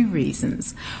for two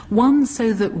reasons. One,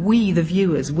 so that we, the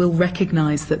viewers, will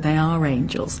recognise that they are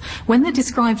angels. When they're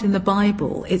described in the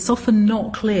Bible, it's often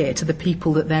not clear to the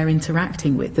people that they're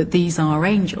interacting with that these are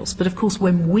angels. But of course,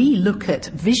 when we look at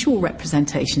visual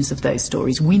representations of those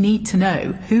stories, we need to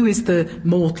know who is the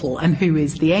mortal and who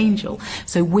is the angel.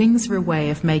 So wings are a way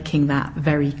of making that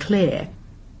very clear.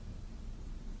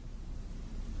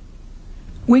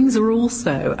 Wings are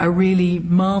also a really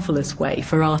marvellous way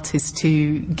for artists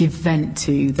to give vent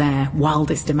to their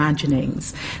wildest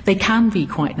imaginings. They can be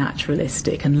quite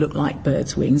naturalistic and look like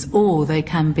birds' wings, or they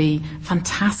can be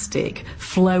fantastic,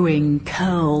 flowing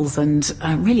curls and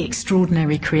really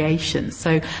extraordinary creations. So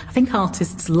I think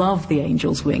artists love the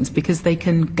angel's wings because they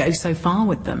can go so far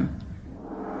with them.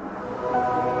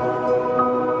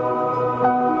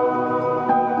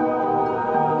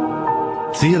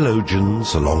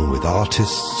 Theologians, along with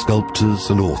artists, sculptors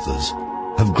and authors,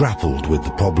 have grappled with the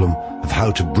problem of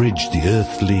how to bridge the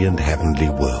earthly and heavenly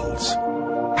worlds.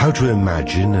 How to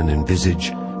imagine and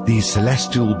envisage these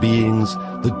celestial beings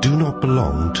that do not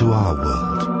belong to our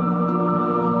world.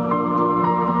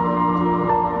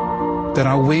 There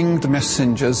are winged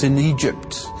messengers in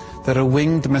Egypt. There are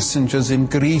winged messengers in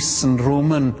Greece and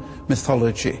Roman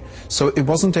mythology. So it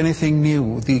wasn't anything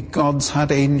new. The gods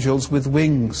had angels with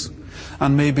wings.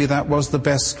 And maybe that was the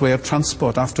best way of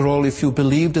transport. After all, if you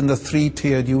believed in the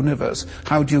three-tiered universe,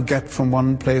 how do you get from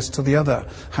one place to the other?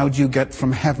 How do you get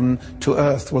from heaven to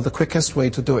earth? Well, the quickest way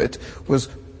to do it was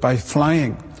by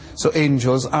flying. So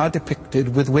angels are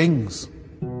depicted with wings.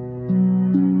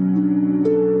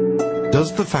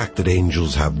 Does the fact that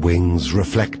angels have wings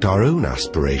reflect our own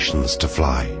aspirations to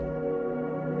fly?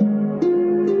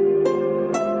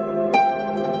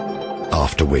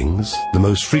 After wings, the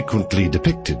most frequently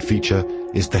depicted feature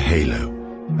is the halo,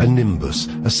 a nimbus,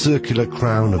 a circular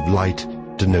crown of light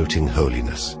denoting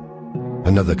holiness.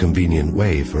 Another convenient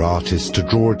way for artists to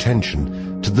draw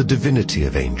attention to the divinity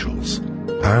of angels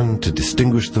and to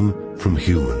distinguish them from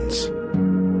humans.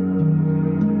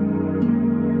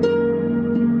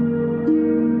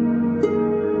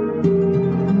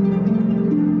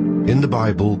 In the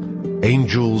Bible,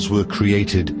 angels were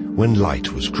created when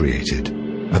light was created,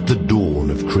 at the dawn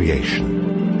of creation.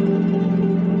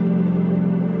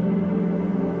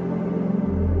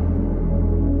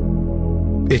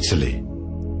 Italy,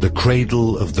 the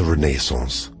cradle of the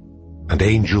Renaissance, and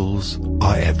angels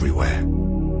are everywhere.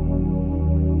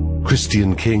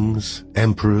 Christian kings,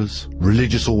 emperors,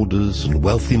 religious orders, and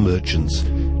wealthy merchants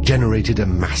generated a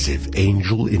massive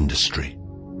angel industry.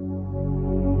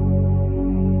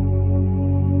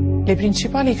 Le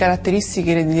principali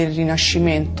caratteristiche del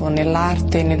Rinascimento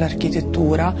nell'arte e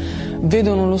nell'architettura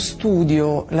vedono lo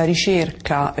studio, la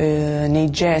ricerca nei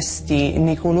gesti,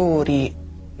 nei colori,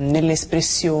 nelle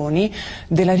espressioni,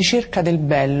 della ricerca del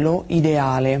bello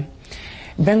ideale.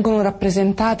 Vengono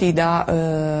rappresentati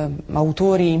da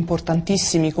autori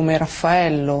importantissimi come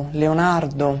Raffaello,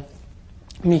 Leonardo,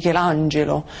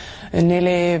 Michelangelo,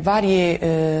 nelle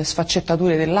varie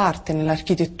sfaccettature dell'arte,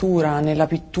 nell'architettura, nella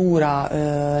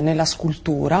pittura, nella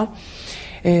scultura.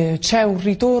 C'è un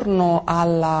ritorno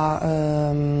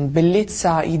alla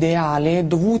bellezza ideale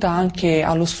dovuta anche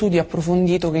allo studio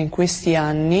approfondito che in questi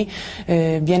anni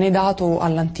viene dato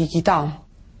all'antichità.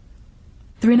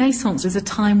 The Renaissance is a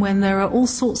time when there are all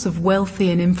sorts of wealthy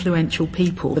and influential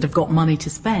people that have got money to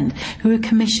spend who are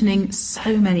commissioning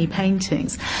so many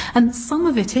paintings. And some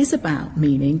of it is about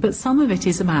meaning, but some of it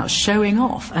is about showing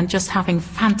off and just having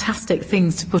fantastic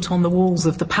things to put on the walls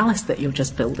of the palace that you're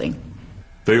just building.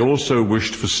 They also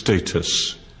wished for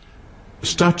status.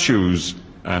 Statues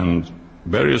and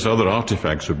various other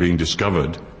artifacts were being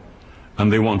discovered,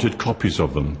 and they wanted copies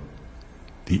of them.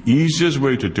 The easiest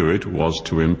way to do it was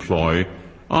to employ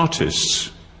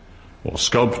artists or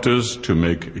sculptors to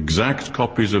make exact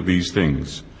copies of these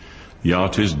things. The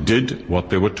artists did what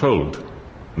they were told.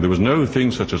 There was no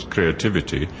thing such as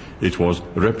creativity. It was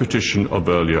repetition of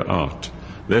earlier art.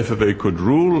 Therefore, they could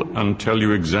rule and tell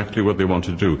you exactly what they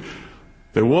wanted to do.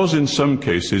 There was, in some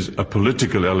cases, a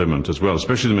political element as well,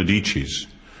 especially the Medicis.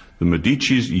 The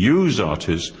Medicis used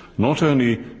artists not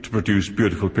only to produce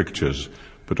beautiful pictures,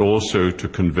 but also to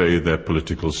convey their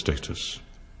political status.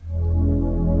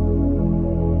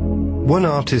 One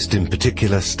artist in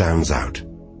particular stands out,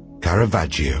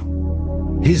 Caravaggio.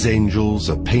 His angels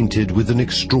are painted with an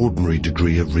extraordinary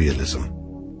degree of realism.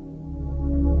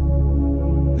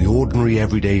 The ordinary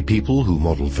everyday people who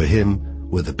modelled for him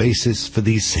were the basis for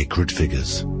these sacred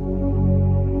figures.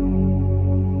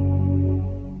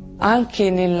 Anche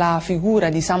nella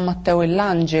figura di San Matteo e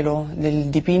l'Angelo, del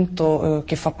dipinto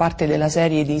che fa parte della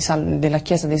serie della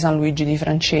chiesa di San Luigi di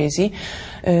Francesi,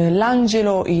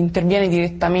 l'Angelo interviene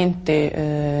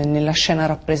direttamente nella scena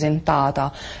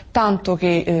rappresentata, tanto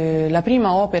che la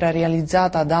prima opera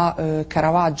realizzata da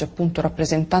Caravaggio, appunto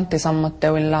rappresentante San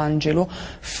Matteo e l'Angelo,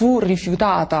 fu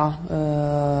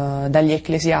rifiutata dagli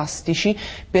ecclesiastici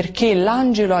perché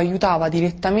l'Angelo aiutava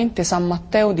direttamente San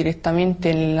Matteo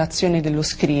direttamente nell'azione dello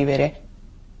scrivere.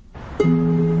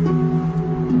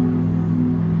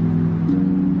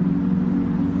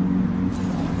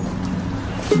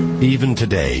 Even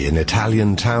today, in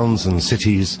Italian towns and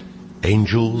cities,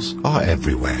 angels are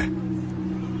everywhere.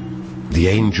 The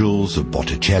angels of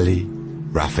Botticelli,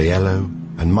 Raffaello,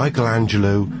 and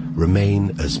Michelangelo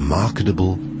remain as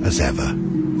marketable as ever.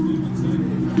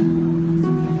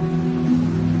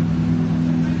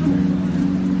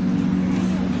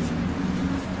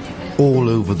 All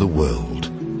over the world,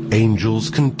 angels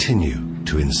continue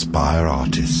to inspire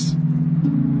artists.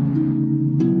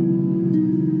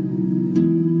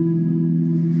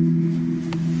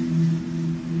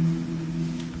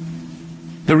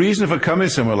 The reason for coming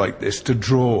somewhere like this, to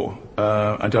draw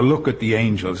and to look at the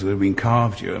angels that have been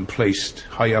carved here and placed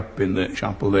high up in the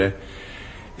chapel there,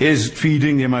 is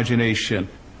feeding the imagination.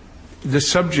 The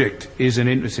subject is an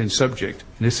interesting subject,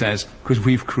 in a sense, because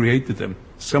we've created them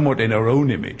somewhat in our own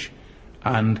image.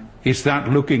 And it's that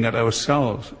looking at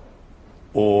ourselves,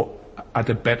 or at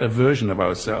a better version of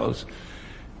ourselves,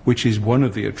 which is one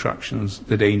of the attractions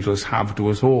that angels have to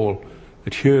us all,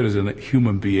 that here is a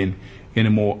human being in a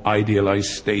more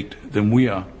idealized state than we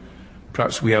are.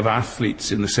 Perhaps we have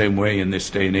athletes in the same way in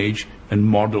this day and age, and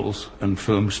models and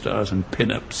film stars and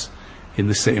pin-ups in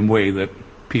the same way that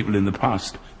people in the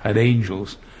past had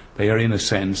angels. They are, in a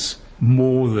sense,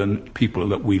 more than people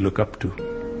that we look up to.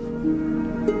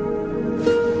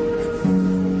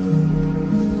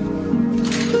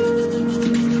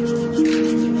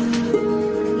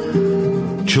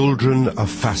 Children are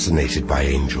fascinated by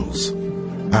angels,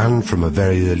 and from a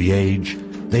very early age,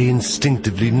 they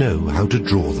instinctively know how to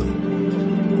draw them.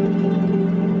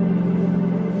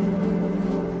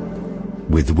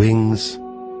 With wings,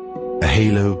 a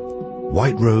halo,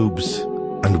 white robes,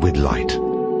 and with light.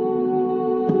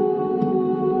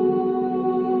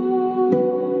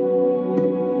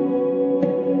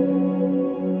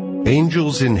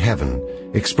 Angels in heaven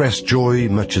express joy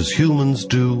much as humans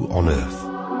do on earth.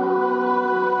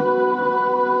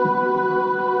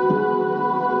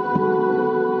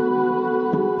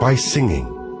 By singing,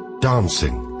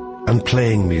 dancing, and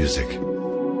playing music.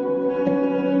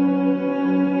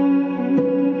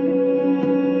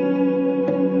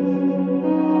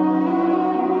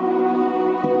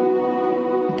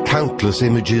 Countless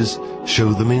images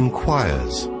show them in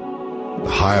choirs. The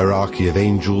hierarchy of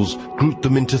angels grouped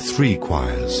them into 3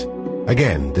 choirs.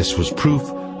 Again, this was proof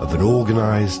of an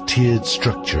organized, tiered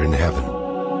structure in heaven.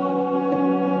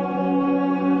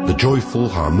 The joyful,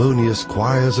 harmonious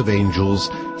choirs of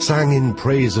angels sang in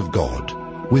praise of God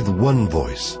with one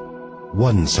voice,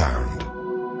 one sound.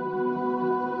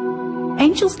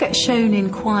 Angels get shown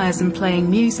in choirs and playing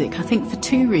music, I think, for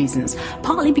 2 reasons.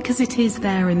 Partly because it is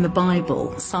there in the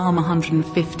Bible. Psalm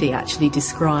 150 actually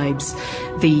describes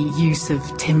the use of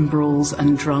timbrels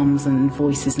and drums and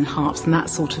voices and harps and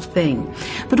that sort of thing.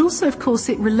 But also, of course,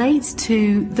 it relates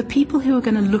to the people who are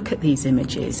going to look at these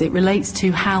images. It relates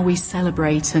to how we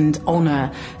celebrate and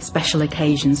honour special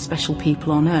occasions, special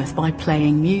people on earth by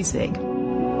playing music.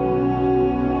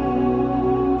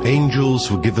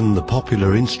 Angels were given the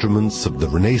popular instruments of the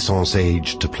Renaissance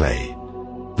age to play.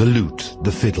 The lute,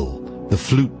 the fiddle, the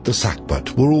flute, the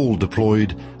sackbut were all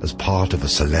deployed as part of a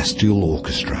celestial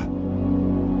orchestra.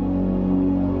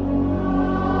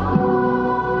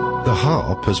 The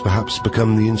harp has perhaps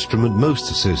become the instrument most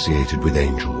associated with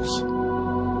angels.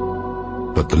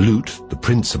 But the lute, the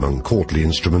prince among courtly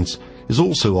instruments, is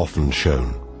also often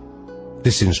shown.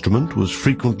 This instrument was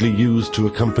frequently used to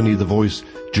accompany the voice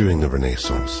during the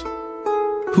Renaissance.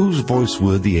 Whose voice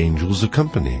were the angels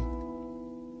accompanying?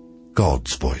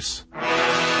 God's voice.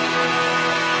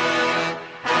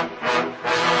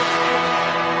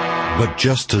 But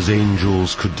just as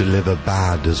angels could deliver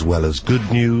bad as well as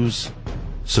good news,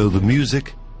 so the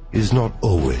music is not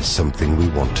always something we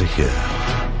want to hear.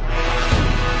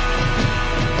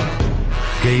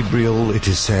 Gabriel, it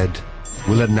is said,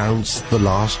 will announce the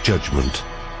last judgment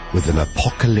with an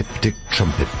apocalyptic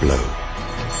trumpet blow.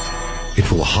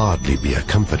 it will hardly be a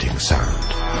comforting sound.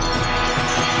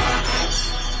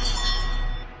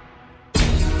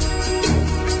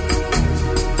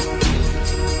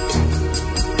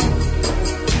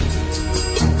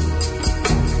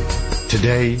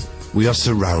 Today, we are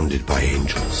surrounded by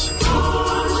angels.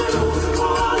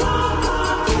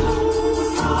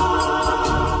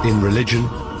 In religion,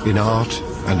 in art,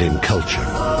 and in culture.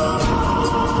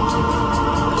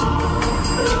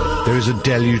 There is a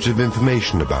deluge of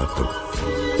information about them,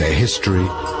 their history,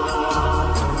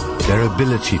 their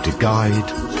ability to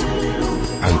guide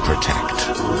and protect.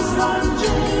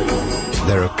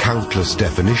 There are countless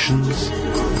definitions,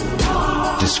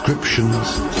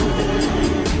 descriptions,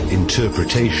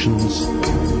 interpretations,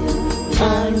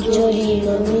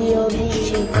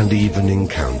 and even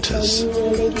encounters.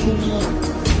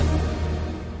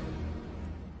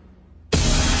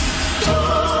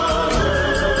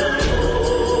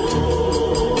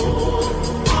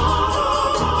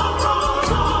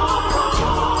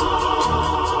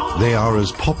 They are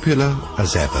as popular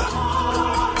as ever.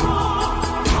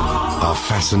 Our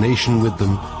fascination with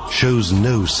them shows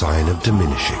no sign of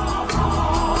diminishing.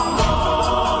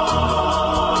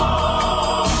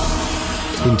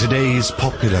 In today's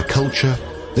popular culture,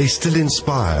 they still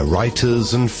inspire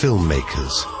writers and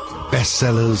filmmakers,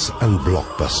 bestsellers and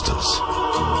blockbusters.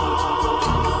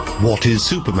 What is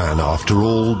Superman, after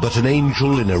all, but an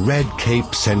angel in a red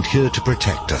cape sent here to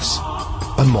protect us?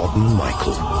 A modern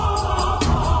Michael.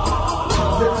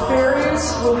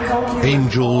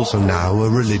 Angels are now a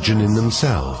religion in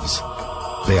themselves.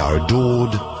 They are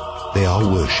adored, they are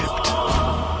worshipped.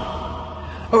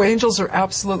 Oh, angels are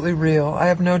absolutely real. I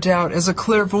have no doubt. As a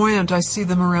clairvoyant, I see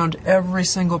them around every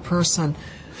single person.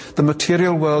 The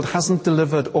material world hasn't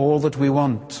delivered all that we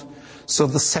want. So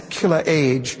the secular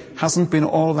age hasn't been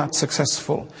all that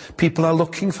successful. People are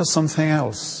looking for something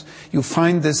else. You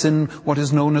find this in what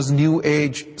is known as New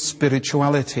Age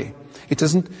spirituality. It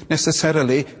isn't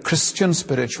necessarily Christian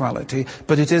spirituality,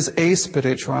 but it is a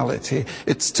spirituality.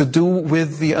 It's to do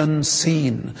with the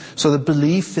unseen. So the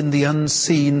belief in the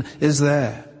unseen is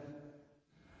there.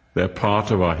 They're part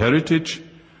of our heritage,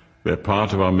 they're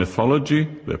part of our mythology,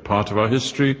 they're part of our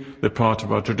history, they're part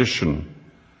of our tradition.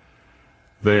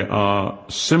 They are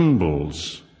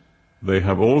symbols. They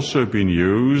have also been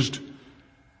used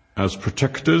as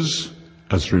protectors,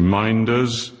 as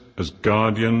reminders, as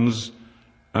guardians,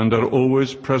 and are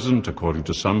always present, according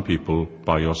to some people,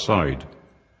 by your side.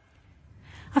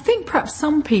 I think perhaps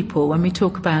some people, when we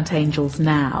talk about angels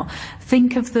now,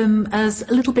 think of them as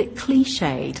a little bit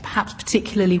cliched, perhaps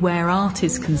particularly where art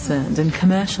is concerned and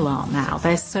commercial art now.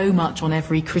 There's so much on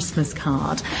every Christmas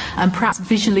card, and perhaps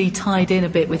visually tied in a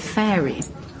bit with fairies.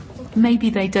 Maybe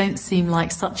they don't seem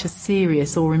like such a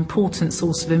serious or important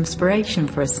source of inspiration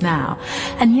for us now.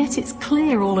 And yet it's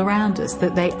clear all around us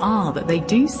that they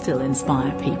do still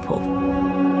inspire people.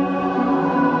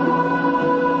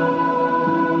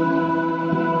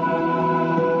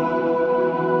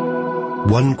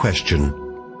 One question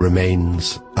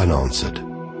remains unanswered.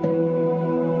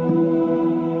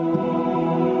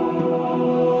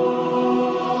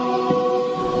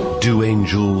 Do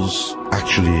angels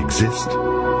actually exist?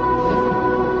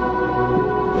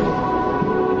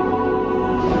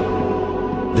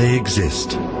 They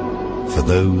exist for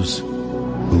those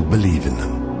who believe in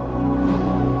them.